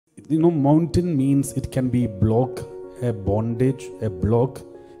Mountain means it can be block, a bondage, a block,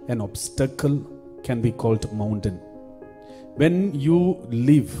 an obstacle can be called mountain. When you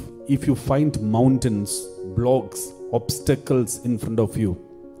live, if you find mountains, blocks, obstacles in front of you,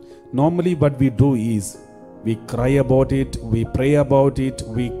 normally what we do is we cry about it, we pray about it,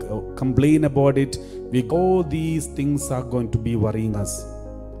 we complain about it. All these things are going to be worrying us.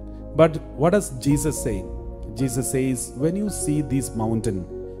 But what does Jesus say? Jesus says, when you see this mountain,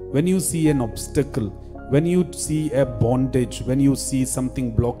 when you see an obstacle, when you see a bondage, when you see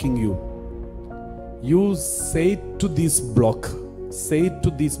something blocking you, you say to this block, say to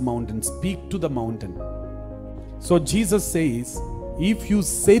this mountain, speak to the mountain. So Jesus says, if you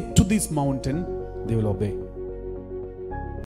say to this mountain, they will obey.